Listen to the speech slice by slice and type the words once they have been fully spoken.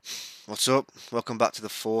What's up? Welcome back to the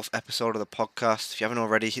fourth episode of the podcast. If you haven't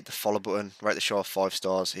already, hit the follow button, rate the show 5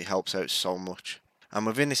 stars. It helps out so much. And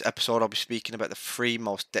within this episode, I'll be speaking about the three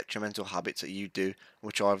most detrimental habits that you do,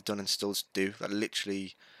 which I've done and still do, that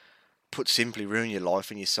literally, put simply, ruin your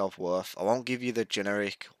life and your self worth. I won't give you the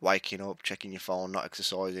generic waking up, checking your phone, not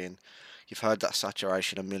exercising. You've heard that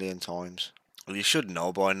saturation a million times. Well, you should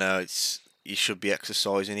know by now. You should be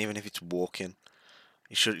exercising, even if it's walking.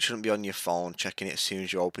 You shouldn't be on your phone checking it as soon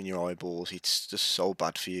as you open your eyeballs. It's just so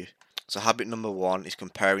bad for you. So habit number one is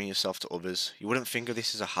comparing yourself to others. You wouldn't think of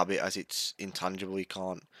this as a habit as it's intangible. You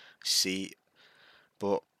can't see it.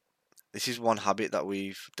 But this is one habit that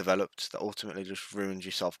we've developed that ultimately just ruins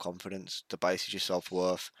your self-confidence, debases your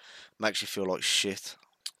self-worth, makes you feel like shit.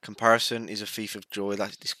 Comparison is a thief of joy.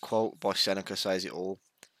 That this quote by Seneca says it all.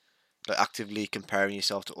 Like actively comparing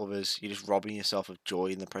yourself to others, you're just robbing yourself of joy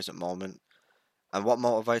in the present moment. And what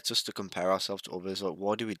motivates us to compare ourselves to others? Like,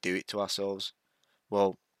 why do we do it to ourselves?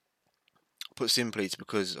 Well, put simply, it's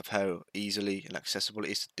because of how easily and accessible it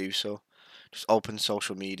is to do so. Just open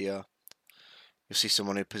social media, you'll see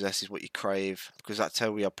someone who possesses what you crave, because that's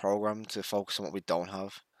how we are programmed to focus on what we don't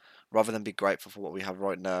have. Rather than be grateful for what we have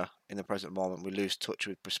right now in the present moment, we lose touch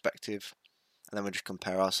with perspective, and then we just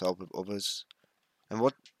compare ourselves with others. And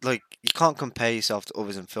you can't compare yourself to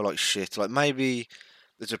others and feel like shit. Like, maybe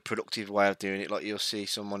there's a productive way of doing it. Like, you'll see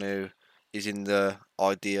someone who is in the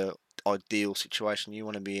ideal situation you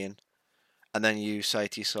want to be in, and then you say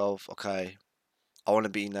to yourself, okay, I want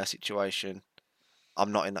to be in their situation.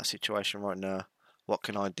 I'm not in that situation right now. What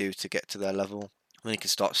can I do to get to their level? And then you can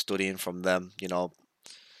start studying from them,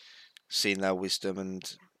 seeing their wisdom,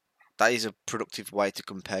 and that is a productive way to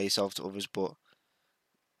compare yourself to others. But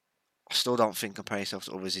I still don't think comparing yourself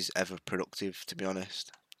to others is ever productive, to be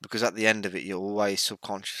honest. Because at the end of it, you always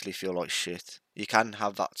subconsciously feel like shit. You can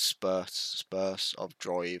have that spurt of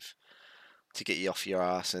drive to get you off your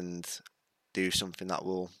ass and do something that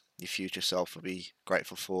will your future self will be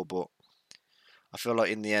grateful for. But I feel like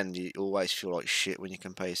in the end, you always feel like shit when you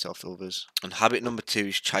compare yourself to others. And habit number two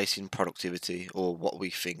is chasing productivity, or what we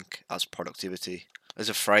think as productivity. There's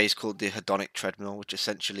a phrase called the hedonic treadmill, which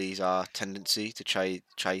essentially is our tendency to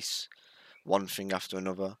chase one thing after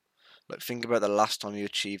another. Like, think about the last time you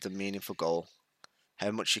achieved a meaningful goal,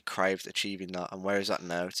 how much you craved achieving that, and where is that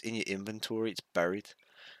now? It's in your inventory, it's buried,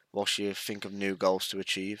 whilst you think of new goals to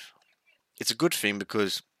achieve. It's a good thing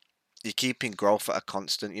because you're keeping growth at a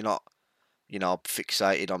constant. You're not,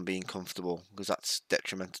 fixated on being comfortable, because that's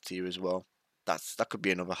detrimental to you as well. That could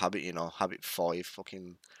be another habit, habit five,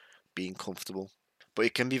 fucking being comfortable. But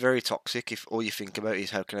it can be very toxic if all you think about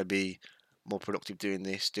is how can I be more productive doing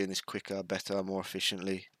this quicker, better, more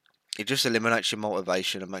efficiently. It just eliminates your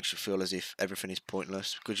motivation and makes you feel as if everything is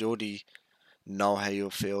pointless because you already know how you'll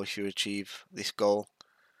feel if you achieve this goal.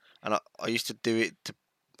 And I used to do it to,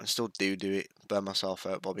 and still do it, burn myself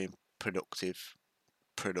out by being productive.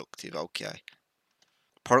 Productive, okay.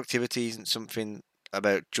 Productivity isn't something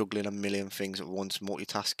about juggling a million things at once,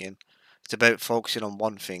 multitasking. It's about focusing on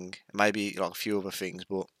one thing, maybe like a few other things,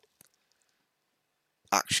 but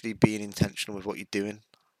actually being intentional with what you're doing.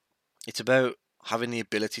 It's about having the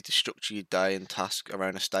ability to structure your day and task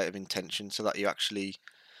around a state of intention so that you actually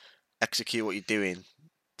execute what you're doing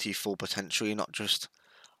to your full potential. You're not just,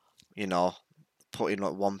 you know, putting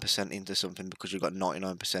like 1% into something because you've got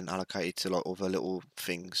 99% allocated to like other little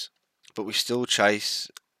things. But we still chase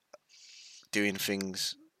doing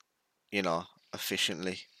things,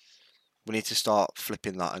 efficiently. We need to start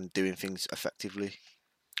flipping that and doing things effectively.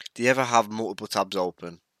 Do you ever have multiple tabs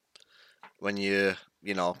open when you're,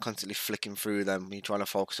 constantly flicking through them when you're trying to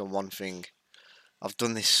focus on one thing? I've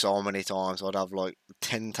done this so many times. I'd have like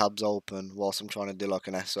 10 tabs open whilst I'm trying to do like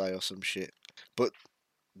an essay or some shit. But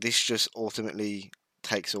this just ultimately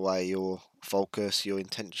takes away your focus, your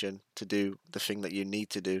intention to do the thing that you need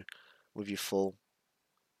to do with your full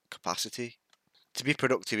capacity. To be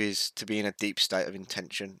productive is to be in a deep state of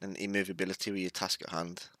intention and immovability with your task at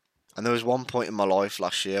hand. And there was one point in my life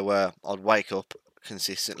last year where I'd wake up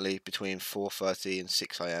consistently between 4:30 and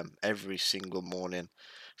 6 a.m. every single morning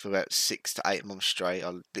for about 6 to 8 months straight.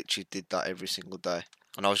 I literally did that every single day.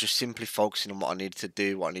 And I was just simply focusing on what I needed to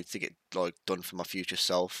do, what I needed to get like done for my future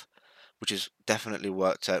self, which has definitely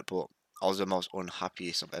worked out, but I was the most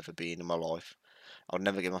unhappiest I've ever been in my life. I would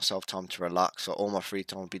never give myself time to relax. So all my free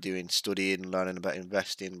time would be doing studying, learning about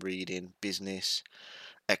investing, reading, business,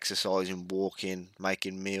 exercising, walking,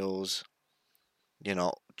 making meals,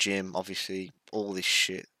 gym, obviously, all this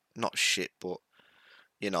shit. Not shit, but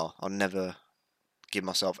I'll never give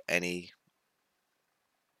myself any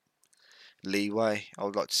leeway, I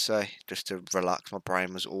would like to say, just to relax. My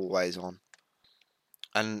brain was always on.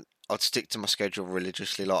 And I'd stick to my schedule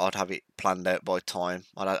religiously. Like I'd have it planned out by time.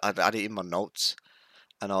 I'd add it in my notes,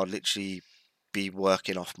 and I'd literally be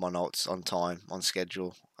working off my notes on time, on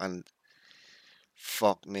schedule. And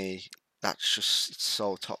fuck me, that's just it's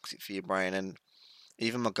so toxic for your brain. And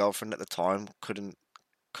even my girlfriend at the time couldn't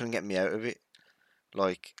get me out of it.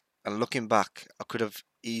 Like, and looking back, I could have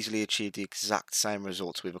easily achieved the exact same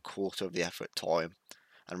results with a quarter of the effort, time,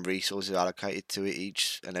 and resources allocated to it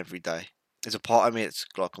each and every day. There's a part of me that's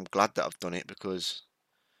like I'm glad that I've done it because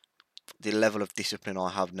the level of discipline I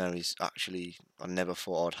have now is actually I never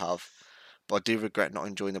thought I'd have. But I do regret not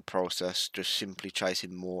enjoying the process, just simply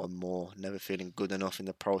chasing more and more, never feeling good enough in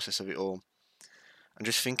the process of it all. And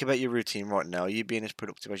just think about your routine right now. Are you being as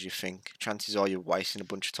productive as you think? Chances are you're wasting a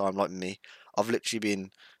bunch of time like me. I've literally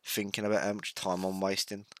been thinking about how much time I'm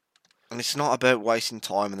wasting. And it's not about wasting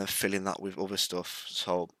time and then filling that with other stuff.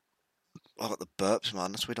 So I got the burps,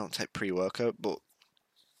 man. That's why we don't take pre-workout. But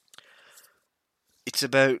it's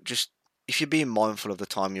about just if you're being mindful of the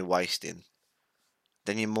time you're wasting,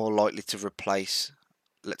 then you're more likely to replace,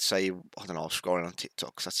 let's say, I don't know, scrolling on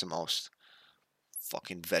TikTok, 'cause that's the most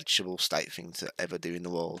fucking vegetable state thing to ever do in the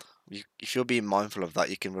world. If you're being mindful of that,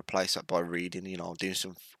 you can replace that by reading, doing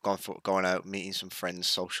some, going out, meeting some friends,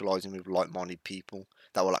 socializing with like-minded people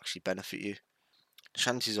that will actually benefit you.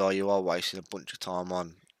 Chances are you are wasting a bunch of time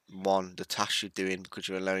on one, the tasks you're doing because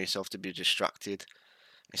you're allowing yourself to be distracted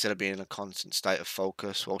instead of being in a constant state of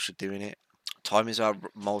focus whilst you're doing it. Time is our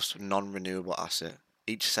most non-renewable asset.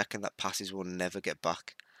 Each second that passes will never get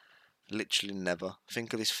back. Literally never.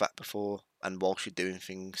 Think of this fact before and whilst you're doing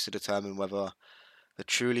things to determine whether they're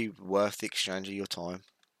truly worth the exchange of your time.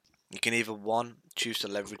 You can either one, choose to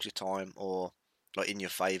leverage your time or like in your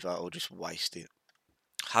favour or just waste it.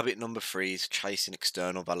 Habit number 3 is chasing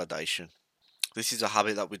external validation. This is a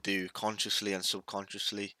habit that we do consciously and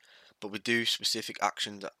subconsciously, but we do specific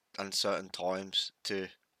actions at certain times to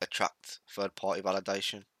attract third party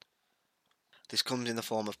validation. This comes in the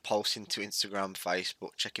form of posting to Instagram,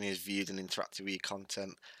 Facebook, checking who's viewed and interacted with your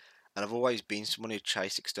content. And I've always been someone who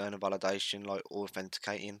chased external validation, like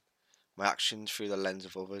authenticating my actions through the lens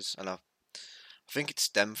of others. And I think it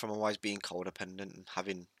stemmed from always being codependent and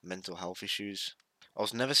having mental health issues. I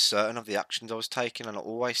was never certain of the actions I was taking, and I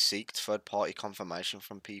always sought third party confirmation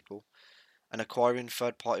from people. And acquiring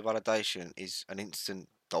third party validation is an instant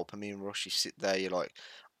dopamine rush. You sit there, you're like,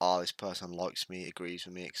 oh, this person likes me, agrees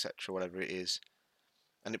with me, etc., whatever it is.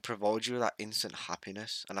 And it provides you with that instant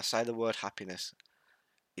happiness. And I say the word happiness,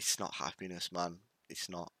 it's not happiness, man. It's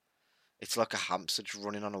not. It's like a hamster just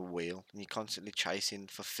running on a wheel, and you're constantly chasing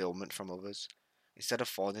fulfillment from others instead of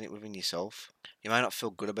finding it within yourself. You may not feel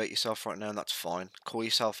good about yourself right now, and that's fine. Call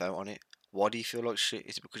yourself out on it. Why do you feel like shit?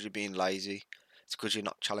 Is it because you're being lazy? It's because you're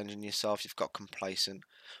not challenging yourself, you've got complacent?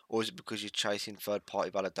 Or is it because you're chasing third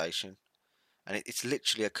party validation? And it's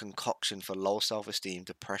literally a concoction for low self esteem,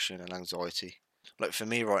 depression, and anxiety. Like for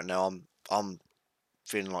me right now, I'm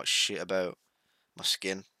feeling like shit about my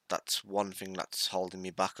skin. That's one thing that's holding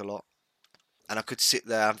me back a lot. And I could sit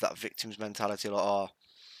there have that victim's mentality, like,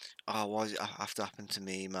 why does it have to happen to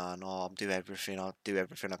me, man? Oh, I'll do everything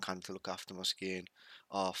I can to look after my skin.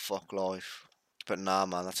 Oh, fuck life. But nah,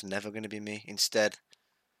 man, that's never going to be me. Instead,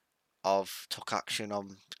 I've took action.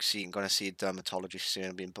 I'm going to see a dermatologist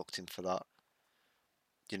soon. Being booked in for that.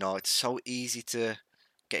 It's so easy to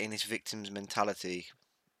get in this victim's mentality,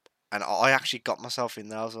 and I actually got myself in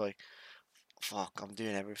there. I was like, fuck, I'm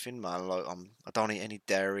doing everything, man. Like, I don't eat any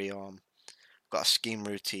dairy. Got a skin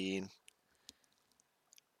routine,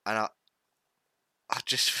 and I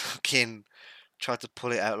just fucking tried to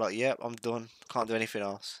pull it out. Like, yep, I'm done. Can't do anything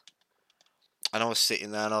else. And I was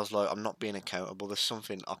sitting there, and I was like, I'm not being accountable. There's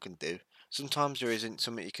something I can do. Sometimes there isn't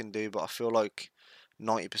something you can do, but I feel like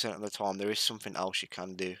 90% of the time there is something else you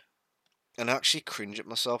can do. And I actually cringe at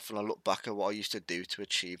myself when I look back at what I used to do to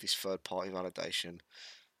achieve this third party validation.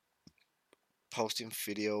 Posting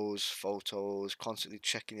videos, photos, constantly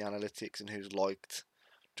checking the analytics and who's liked,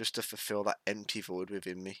 just to fulfill that empty void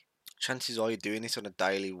within me. Chances are you're doing this on a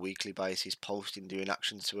daily, weekly basis, posting, doing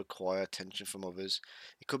actions to acquire attention from others.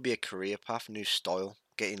 It could be a career path, new style,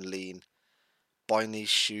 getting lean, buying these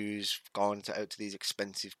shoes, out to these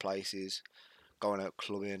expensive places, going out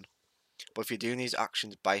clubbing. But if you're doing these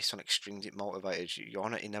actions based on extrinsic motivators, you're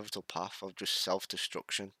on an inevitable path of just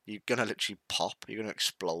self-destruction. You're gonna literally pop. You're gonna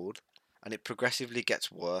explode, and it progressively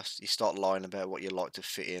gets worse. You start lying about what you like to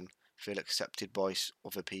fit in, feel accepted by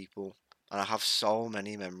other people. And I have so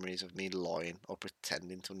many memories of me lying or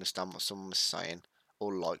pretending to understand what someone was saying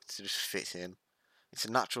or like to just fit in. It's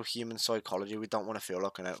a natural human psychology. We don't want to feel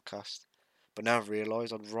like an outcast. But now I've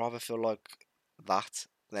realised I'd rather feel like that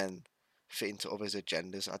than fit into others'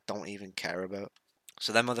 agendas I don't even care about.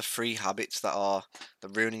 So them are the 3 habits that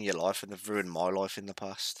ruining your life and they've ruined my life in the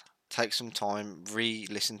past. Take some time,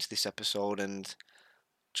 re-listen to this episode and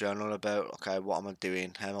journal about, okay, what am I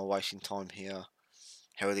doing? How am I wasting time here?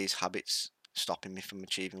 How are these habits stopping me from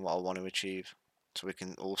achieving what I want to achieve? So we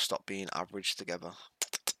can all stop being average together.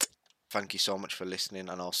 Thank you so much for listening,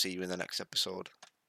 and I'll see you in the next episode.